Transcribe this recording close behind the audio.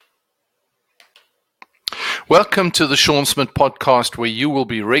Welcome to the Sean Smith podcast, where you will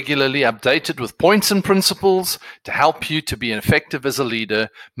be regularly updated with points and principles to help you to be effective as a leader,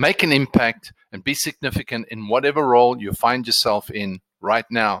 make an impact, and be significant in whatever role you find yourself in right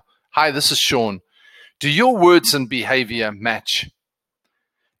now. Hi, this is Sean. Do your words and behavior match?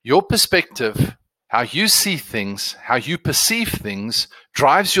 Your perspective, how you see things, how you perceive things,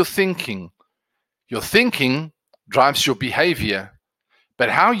 drives your thinking. Your thinking drives your behavior. But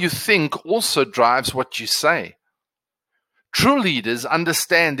how you think also drives what you say. True leaders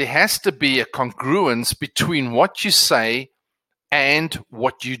understand there has to be a congruence between what you say and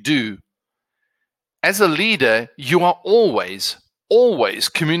what you do. As a leader, you are always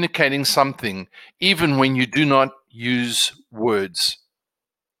communicating something, even when you do not use words.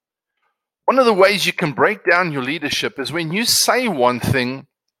 One of the ways you can break down your leadership is when you say one thing,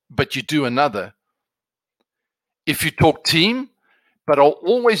 but you do another. If you talk team, but are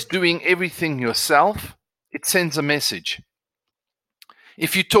always doing everything yourself, it sends a message.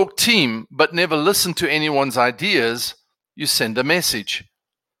 If you talk team, but never listen to anyone's ideas, you send a message.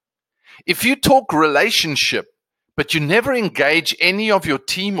 If you talk relationship, but you never engage any of your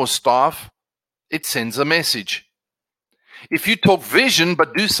team or staff, it sends a message. If you talk vision,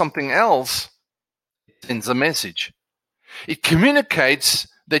 but do something else, it sends a message. It communicates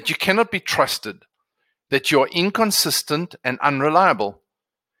that you cannot be trusted, that you are inconsistent and unreliable.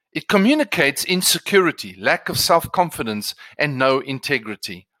 It communicates insecurity, lack of self-confidence, and no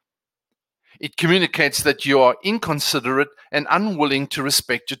integrity. It communicates that you are inconsiderate and unwilling to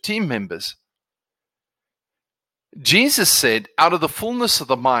respect your team members. Jesus said, out of the fullness of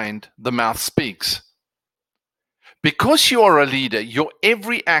the mind, the mouth speaks. Because you are a leader, your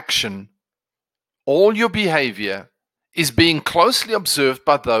every action, all your behavior, is being closely observed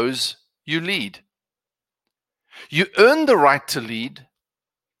by those you lead. You earn the right to lead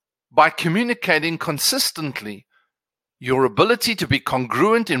by communicating consistently your ability to be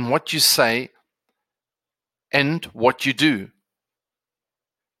congruent in what you say and what you do.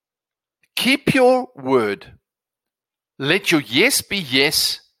 Keep your word. Let your yes be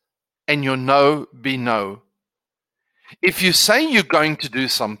yes and your no be no. If you say you're going to do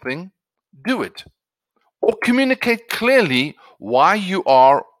something, do it. Or communicate clearly why you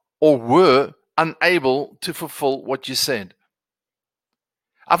are or were unable to fulfill what you said.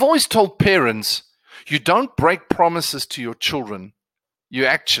 I've always told parents, you don't break promises to your children. You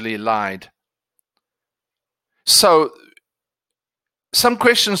actually lied. So, some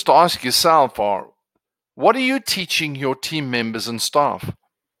questions to ask yourself are, what are you teaching your team members and staff?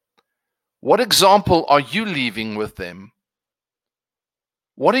 What example are you leaving with them?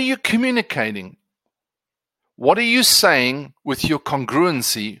 What are you communicating? What are you saying with your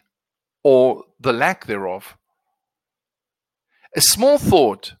congruency or the lack thereof? A small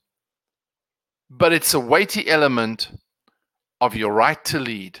thought, but it's a weighty element of your right to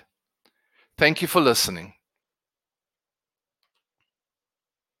lead. Thank you for listening.